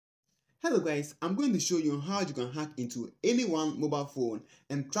Hello guys, I'm going to show you how you can hack into anyone's mobile phone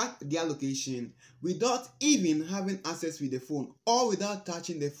and track their location without even having access with the phone or without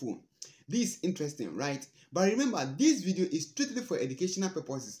touching the phone. This is interesting, right? But remember, this video is strictly for educational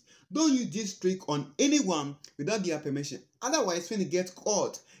purposes. Don't use this trick on anyone without their permission. Otherwise, when you get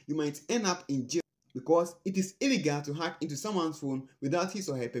caught, you might end up in jail because it is illegal to hack into someone's phone without his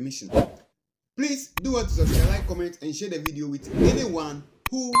or her permission. Please do well to subscribe, like, comment, and share the video with anyone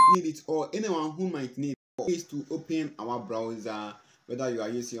who need it or anyone who might need it. Ways to open our browser, whether you are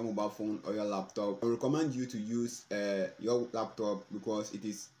using your mobile phone or your laptop. I recommend you to use your laptop because it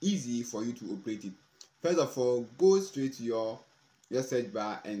is easy for you to operate it. First of all, go straight to your search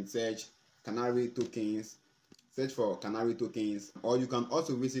bar and search Canary tokens. Search for Canary tokens, or you can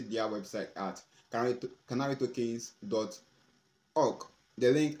also visit their website at canarytokens.org. The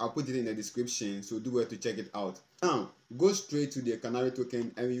link, I'll put it in the description, so do well to check it out. Now, go straight to the Canary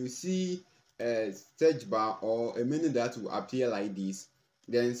token and you see a search bar or a menu that will appear like this.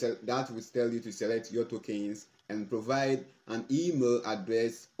 Then that will tell you to select your tokens and provide an email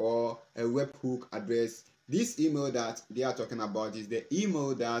address or a webhook address. This email that they are talking about is the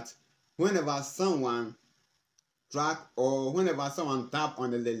email that whenever someone track or whenever someone tap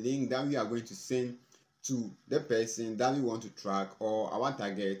on the link that we are going to send to the person that we want to track or our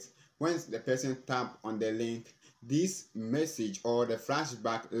target, once the person tap on the link, this message or the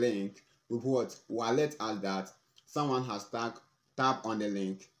flashback link will alert us that someone has tapped on the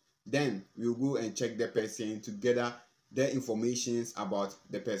link. Then we'll go and check the person to gather the information about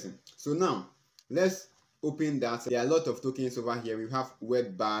the person. So now let's open that. There are a lot of tokens over here. We have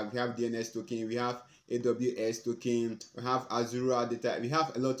web bag, we have DNS token, we have AWS token, we have Azure data, we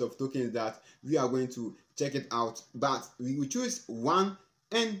have a lot of tokens that we are going to check it out, but we will choose one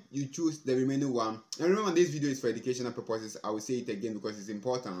and you choose the remaining one. And remember, this video is for educational purposes. I will say it again because it's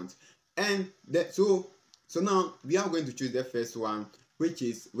important. And so now we are going to choose the first one, which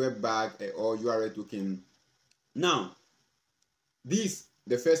is web bag or URL token. Now the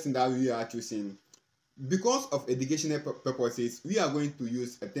first thing that we are choosing, because of educational purposes, we are going to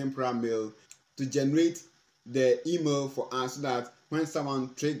use a temporal mail to generate the email for us, so that when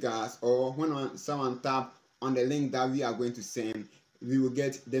someone triggers or when someone tap on the link that we are going to send, we will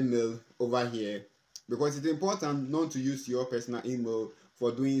get the mail over here. Because it's important not to use your personal email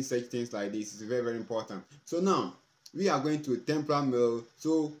for doing such things like this. It's very, very important. So now we are going to temporal mail.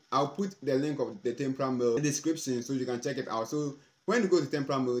 So I'll put the link of the temporal mail in the description so you can check it out. So when you go to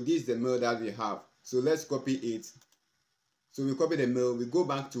temporal mail, this is the mail that we have. So let's copy it. So we copy the mail, we go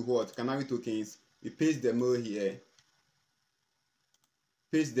back to what? Canary tokens, we paste the mail here,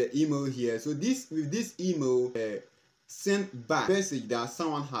 paste the email here. So with this email, send back message that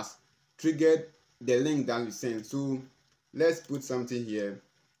someone has triggered the link that we sent. So let's put something here.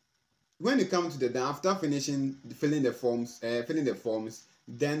 When you come to after finishing filling the forms,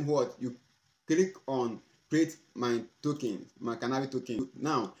 then what? You click on create my token, my Canary token.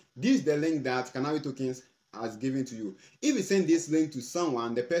 Now this is the link that Canary tokens has given to you. If you send this link to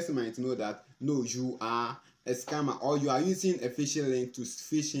someone, the person might know that no, you are a scammer or you are using a phishing link to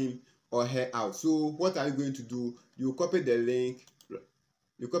fish him or her out. So what are you going to do? You copy the link,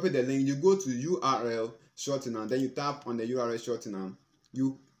 you go to URL shortener, then you tap on the URL shortener.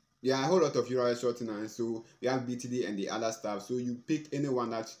 There are a whole lot of URL shorteners, so we have BTD and the other stuff. So you pick anyone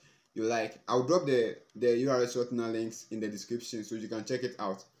that you like. I'll drop the URL shortener links in the description so you can check it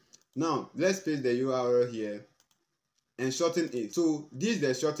out. Now let's paste the URL here and shorten it. So this is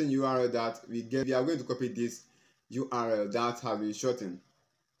the shortened URL that we get. We are going to copy this URL that has been shortened.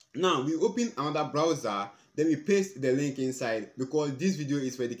 Now we open another browser, then we paste the link inside. Because this video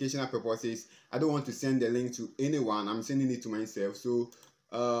is for educational purposes, I don't want to send the link to anyone. I'm sending it to myself. So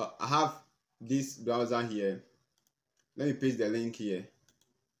I have this browser here. Let me paste the link here.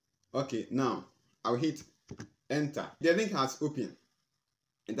 Okay, now I'll hit enter. The link has opened.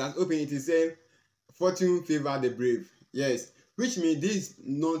 It has opened. It is saying fortune favor the brave. Yes, which means this is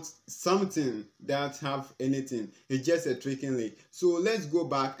not something that have anything. It's just a tracking link. So let's go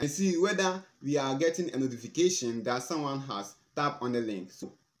back and see whether we are getting a notification that someone has tapped on the link.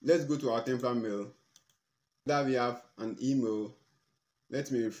 So let's go to our temporal mail. That we have an email.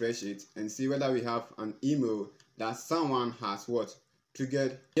 Let me refresh it and see whether we have an email that someone has what?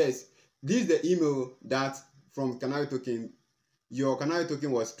 Triggered. Yes, this is the email that from Canary token. Your Canary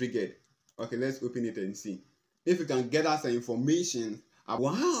token was triggered. Okay, let's open it and see if you can get us some information.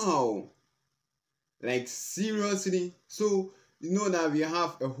 Wow, like seriously. So you know that we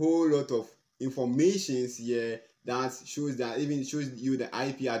have a whole lot of information here that shows you the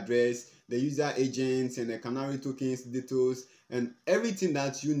IP address, the user agents and the CANARY tokens details and everything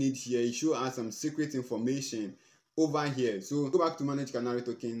that you need here. It shows us some secret information over here. So go back to manage CANARY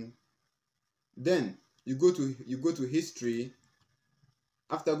token. Then you go to history.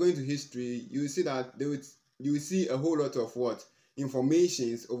 After going to history, you will see that you will see a whole lot of what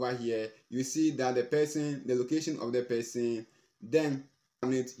informations over here. You see that the location of the person, then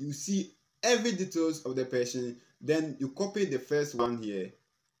on it you see every details of the person. Then you copy the first one here,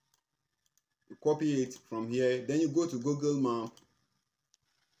 you copy it from here, then you go to Google Map.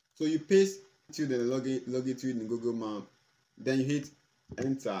 So you paste to the longitude in Google Map, then you hit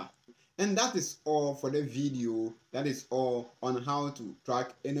enter. And that is all for the video. That is all on how to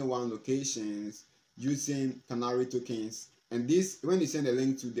track anyone locations using CANARY tokens. And this, when you send a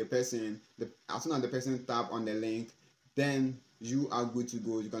link to the person, as soon as the person tap on the link, then you are good to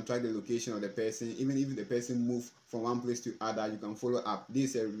go. You can track the location of the person. Even if the person move from one place to other, you can follow up.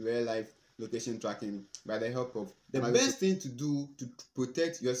 This is a real life location tracking by the help of the best thing to do to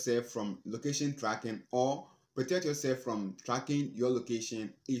protect yourself from location tracking or protect yourself from tracking your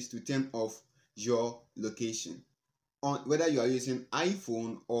location is to turn off your location. On whether you are using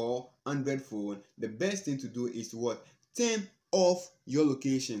iPhone or Android phone, the best thing to do is to what? Turn off your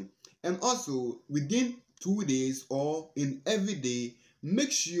location. And also within 2 days or in every day,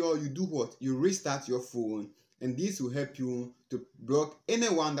 make sure you do what? You restart your phone, and this will help you to block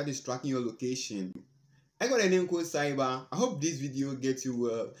anyone that is tracking your location. I got a name called Koscyber. I hope this video gets you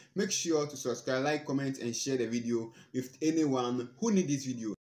well. Make sure to subscribe, like, comment, and share the video with anyone who needs this video.